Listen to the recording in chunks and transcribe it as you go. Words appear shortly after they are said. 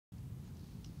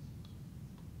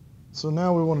So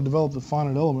now we want to develop the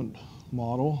finite element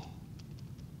model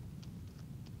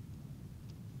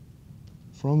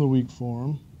from the weak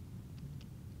form.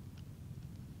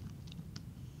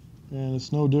 And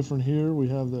it's no different here. We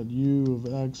have that u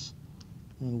of x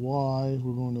and y.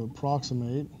 We're going to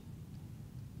approximate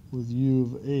with u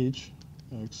of h,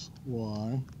 x,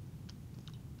 y.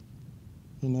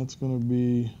 And that's going to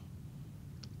be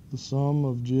the sum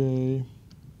of j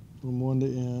from 1 to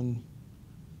n,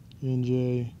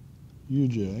 nj,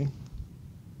 uj.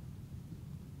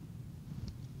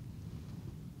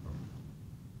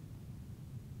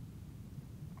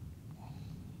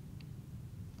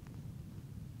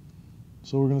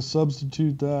 So we're going to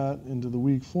substitute that into the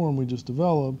weak form we just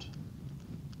developed.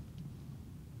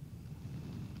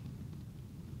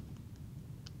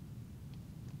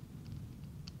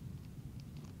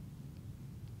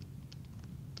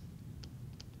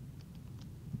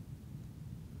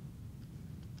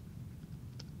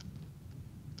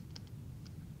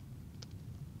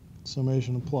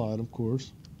 Summation applied, of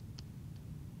course.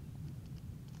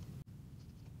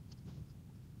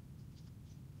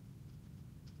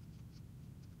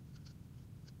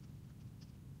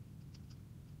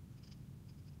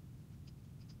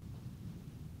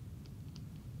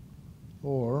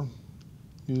 Or,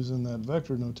 using that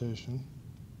vector notation,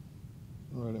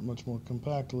 write it much more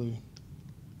compactly.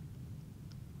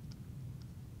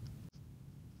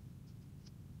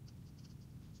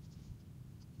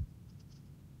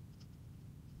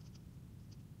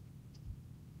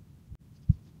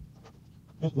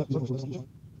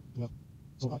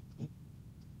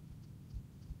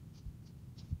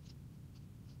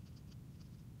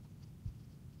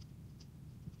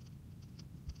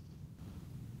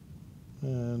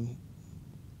 And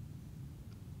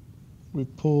we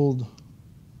pulled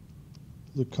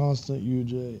the constant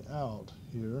uj out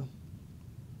here.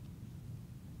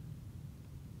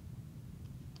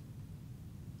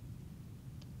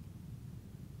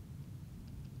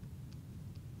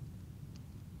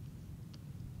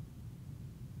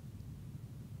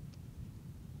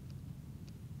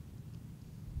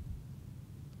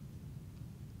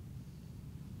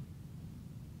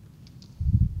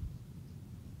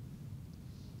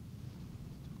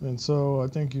 And so I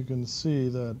think you can see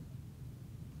that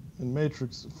in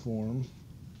matrix form,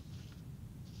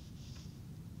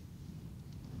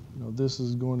 this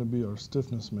is going to be our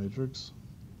stiffness matrix.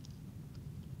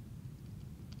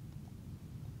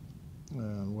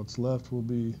 And what's left will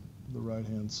be the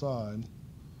right-hand side.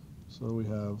 So we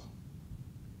have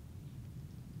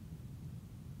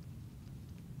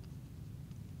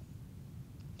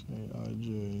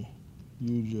Kij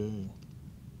uj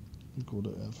equal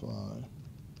to Fi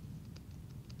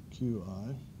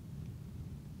Qi.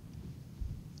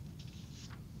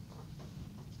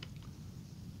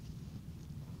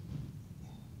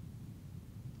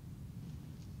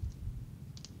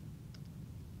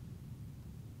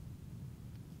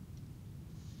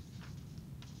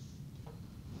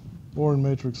 Or in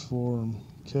matrix form,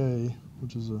 K,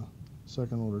 which is a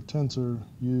second order tensor,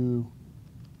 U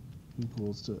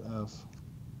equals to F,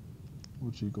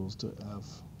 which equals to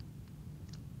F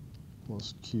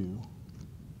plus Q.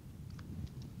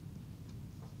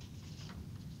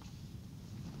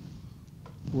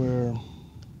 Where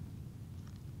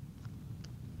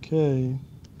K,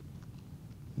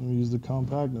 we use the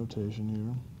compact notation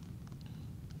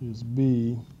here, is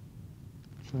B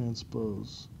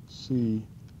transpose C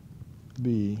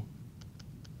B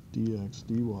dx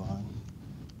dy.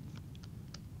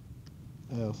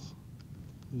 F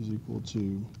is equal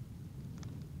to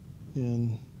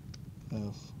n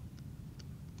F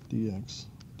dx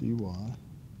dy.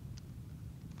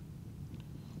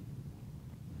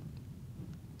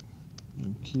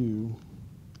 And Q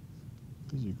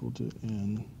is equal to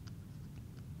n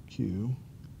Q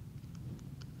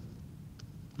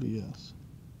ds.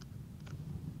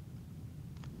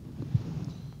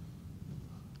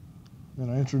 And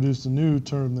I introduced a new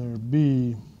term there,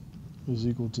 B is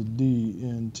equal to D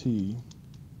in T.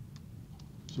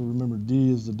 So remember,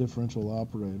 D is the differential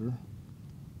operator.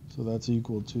 So that's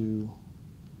equal to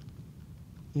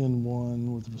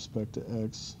N1 with respect to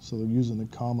X. So they're using the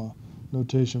comma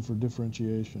notation for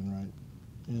differentiation, right?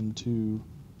 N2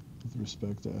 with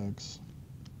respect to X.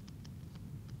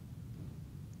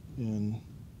 N.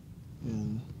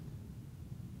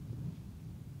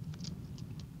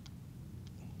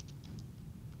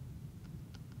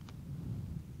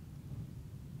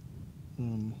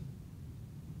 And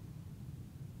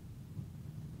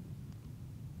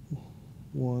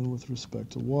 1 with respect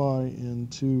to y,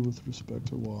 and 2 with respect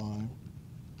to y,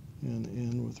 and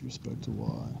n with respect to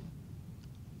y.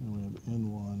 And we have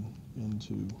n1,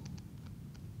 n2,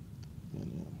 and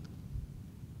n.